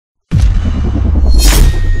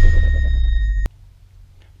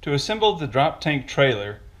To assemble the drop tank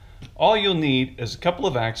trailer, all you'll need is a couple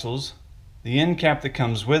of axles, the end cap that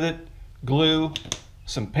comes with it, glue,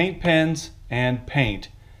 some paint pens, and paint.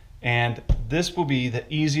 And this will be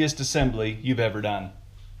the easiest assembly you've ever done.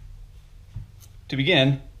 To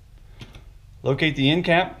begin, locate the end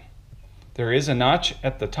cap. There is a notch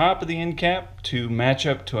at the top of the end cap to match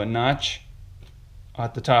up to a notch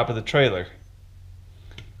at the top of the trailer.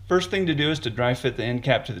 First thing to do is to dry fit the end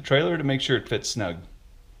cap to the trailer to make sure it fits snug.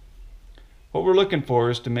 What we're looking for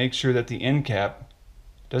is to make sure that the end cap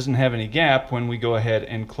doesn't have any gap when we go ahead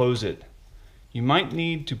and close it. You might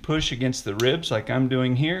need to push against the ribs like I'm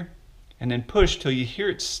doing here, and then push till you hear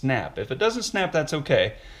it snap. If it doesn't snap, that's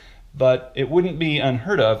okay, but it wouldn't be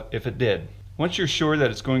unheard of if it did. Once you're sure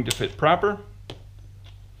that it's going to fit proper,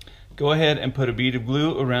 go ahead and put a bead of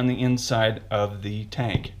glue around the inside of the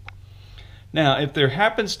tank. Now, if there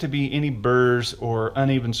happens to be any burrs or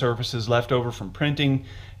uneven surfaces left over from printing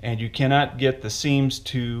and you cannot get the seams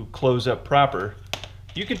to close up proper,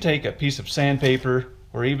 you can take a piece of sandpaper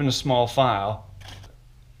or even a small file.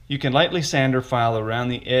 You can lightly sand or file around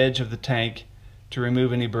the edge of the tank to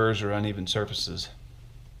remove any burrs or uneven surfaces.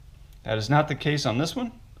 That is not the case on this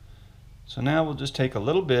one. So now we'll just take a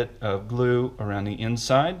little bit of glue around the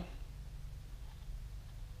inside.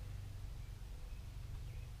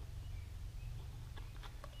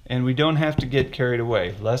 And we don't have to get carried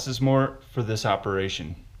away. Less is more for this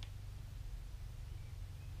operation.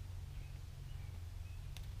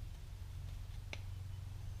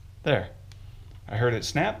 There. I heard it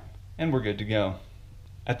snap, and we're good to go.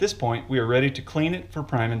 At this point, we are ready to clean it for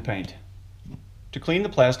prime and paint. To clean the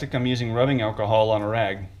plastic, I'm using rubbing alcohol on a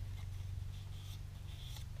rag.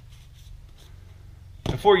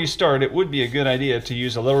 Before you start, it would be a good idea to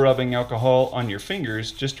use a little rubbing alcohol on your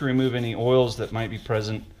fingers just to remove any oils that might be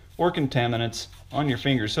present or contaminants on your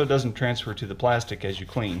fingers so it doesn't transfer to the plastic as you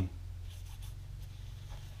clean.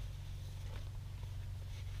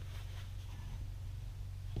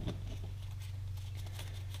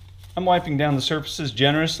 I'm wiping down the surfaces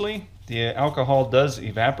generously. The alcohol does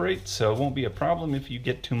evaporate, so it won't be a problem if you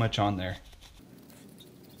get too much on there.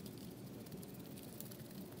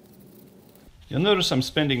 You'll notice I'm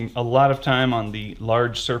spending a lot of time on the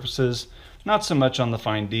large surfaces, not so much on the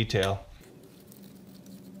fine detail.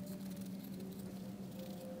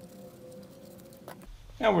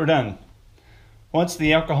 Now we're done. Once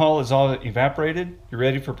the alcohol is all evaporated, you're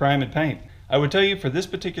ready for prime and paint. I would tell you for this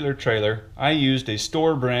particular trailer, I used a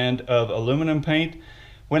store brand of aluminum paint.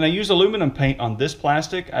 When I use aluminum paint on this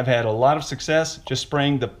plastic, I've had a lot of success just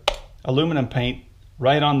spraying the aluminum paint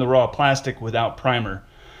right on the raw plastic without primer.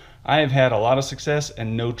 I have had a lot of success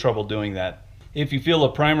and no trouble doing that. If you feel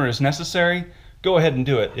a primer is necessary, go ahead and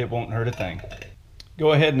do it. It won't hurt a thing.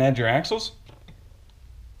 Go ahead and add your axles.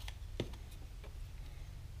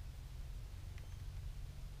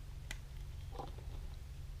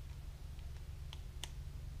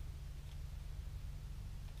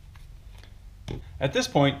 At this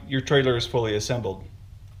point, your trailer is fully assembled.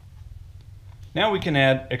 Now we can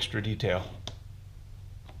add extra detail.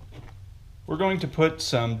 We're going to put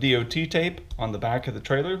some DOT tape on the back of the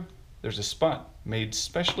trailer. There's a spot made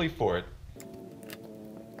specially for it.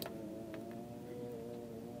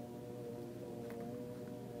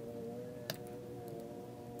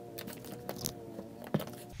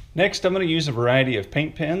 Next, I'm going to use a variety of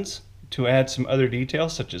paint pens to add some other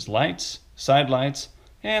details such as lights, side lights,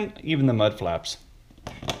 and even the mud flaps.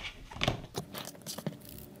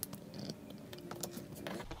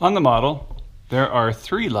 On the model, there are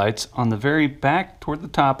 3 lights on the very back toward the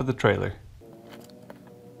top of the trailer.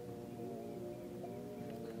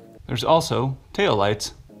 There's also tail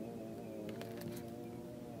lights.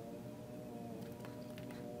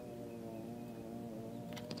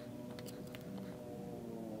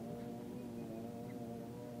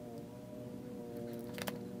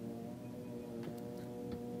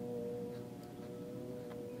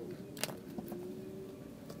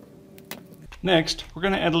 Next, we're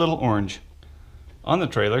going to add a little orange. On the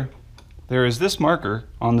trailer, there is this marker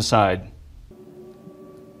on the side.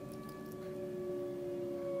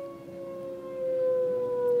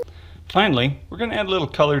 Finally, we're going to add a little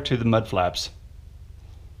color to the mud flaps.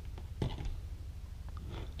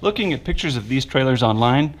 Looking at pictures of these trailers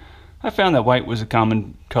online, I found that white was a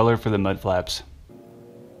common color for the mud flaps.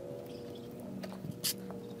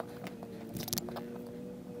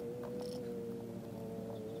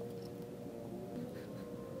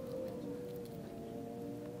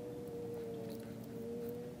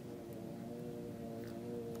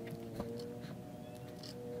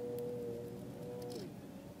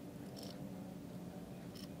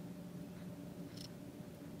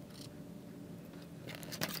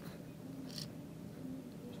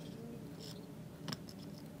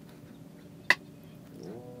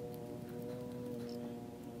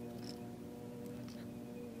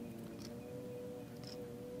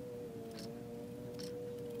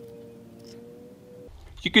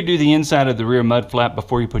 You could do the inside of the rear mud flap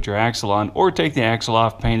before you put your axle on, or take the axle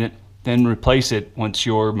off, paint it, then replace it once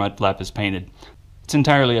your mud flap is painted. It's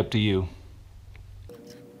entirely up to you.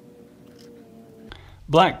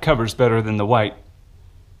 Black covers better than the white,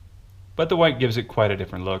 but the white gives it quite a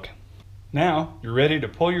different look. Now you're ready to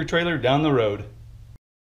pull your trailer down the road.